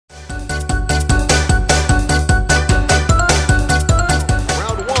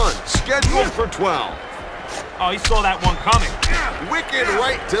Scheduled for 12. Oh, he saw that one coming. Wicked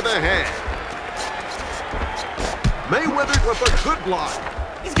right to the head. Mayweather with a good block.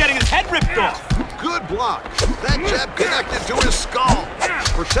 He's getting his head ripped off. Good block. That jab connected to his skull.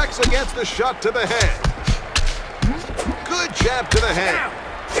 Protects against the shot to the head. Good jab to the head.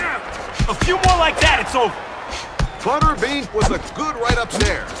 A few more like that, it's over. Butterbean with a good right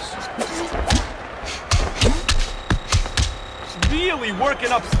upstairs. Really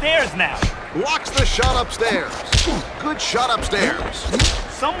working upstairs now. Blocks the shot upstairs. Good shot upstairs.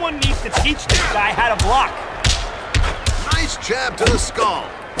 Someone needs to teach this guy how to block. Nice jab to the skull.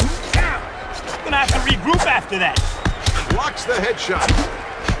 Gonna have to regroup after that. Blocks the headshot.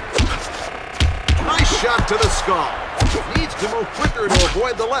 Nice shot to the skull. Needs to move quicker to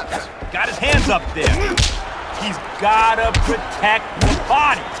avoid the left. Got his hands up there. He's gotta protect the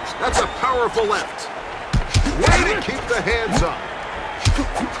body. That's a powerful left. Way to keep the hands up.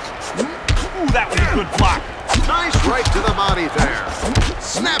 Ooh, that was a good block. Nice right to the body there.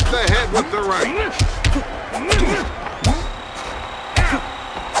 Snap the head with the right.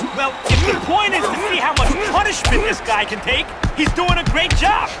 Well, if the point is to see how much punishment this guy can take, he's doing a great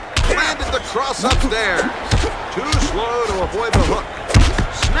job. Landed the cross upstairs. Too slow to avoid the hook.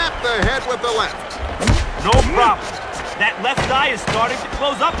 Snap the head with the left. No problem. That left eye is starting to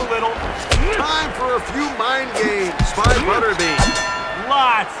close up a little. Time for a few mind games by Butterbean.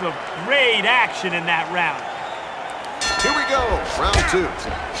 Lots of great action in that round. Here we go, round 2.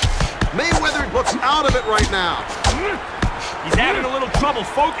 Mayweather looks out of it right now. He's having a little trouble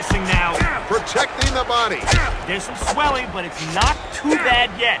focusing now. Protecting the body. There's some swelling, but it's not too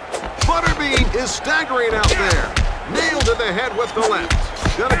bad yet. Butterbean is staggering out there. Nailed to the head with the left.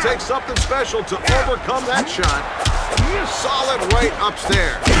 Gonna take something special to overcome that shot. Solid right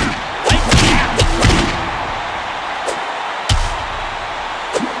upstairs.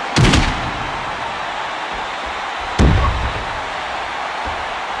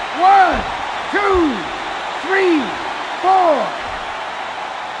 One, two, three, four.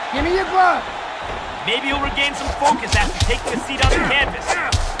 Give me your glove. Maybe he'll regain some focus after taking a seat on the canvas.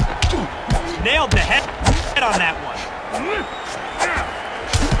 Nailed the head on that one.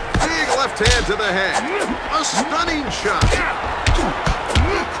 Big left hand to the head. A stunning shot.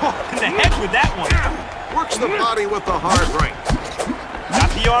 In the head with that one. Works the body with the hard right. Got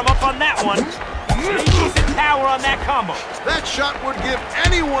the arm up on that one. Pretty decent power on that combo. That shot would give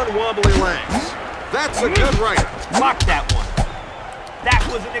anyone wobbly legs. That's a good right. Block that one. That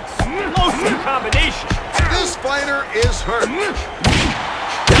was an explosive combination. This fighter is hurt.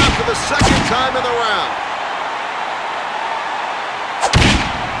 Down for the second time in the round.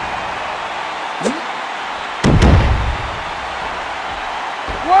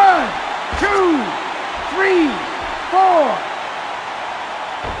 One, two, three, four.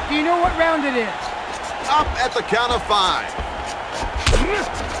 Do you know what round it is? Up at the count of 5.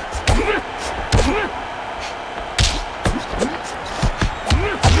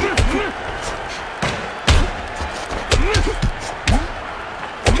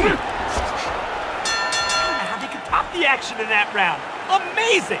 How they could top the action in that round.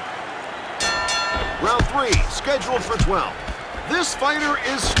 Amazing! Round 3, scheduled for 12. This fighter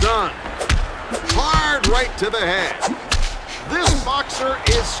is stunned. Hard right to the head. This boxer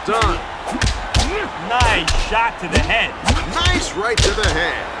is stunned. Nice shot to the head. Nice right to the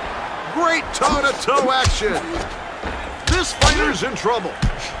head. Great toe-to-toe action. This fighter's in trouble.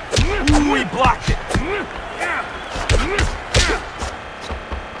 Ooh, he blocked it.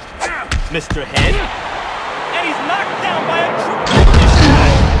 Mr. Head. And he's knocked down by a tremendous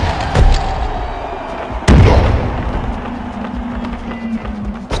shot.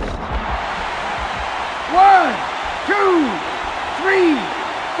 One, two, three,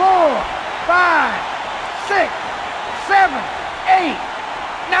 four, 5, 6, 7, 8,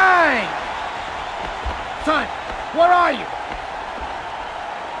 9. Son, where are you?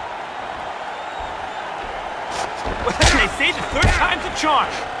 Well, they say the third time's a charm.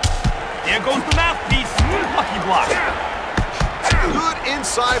 There goes the mouthpiece. Lucky block. Good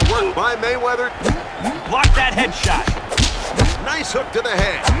inside work by Mayweather. Block that headshot. Nice hook to the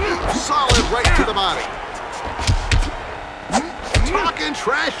head. Solid right to the body. Talking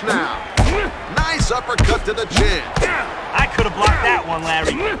trash now. Nice uppercut to the chin. I could have blocked that one,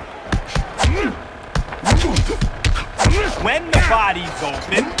 Larry. When the body's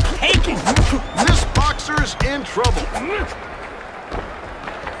open, take it. This boxer's in trouble.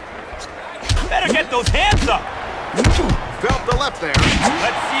 Better get those hands up. Felt the left there.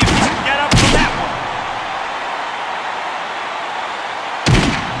 Let's see if he can get up from that one.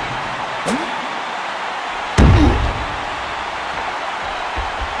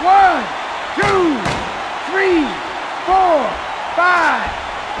 One,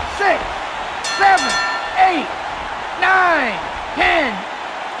 7, 8, 9,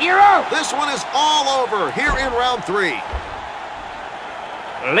 10. You're out. This one is all over here in round 3.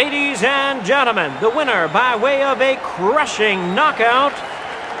 Ladies and gentlemen, the winner by way of a crushing knockout,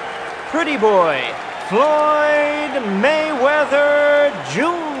 Pretty Boy, Floyd Mayweather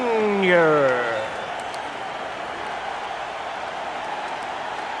Jr.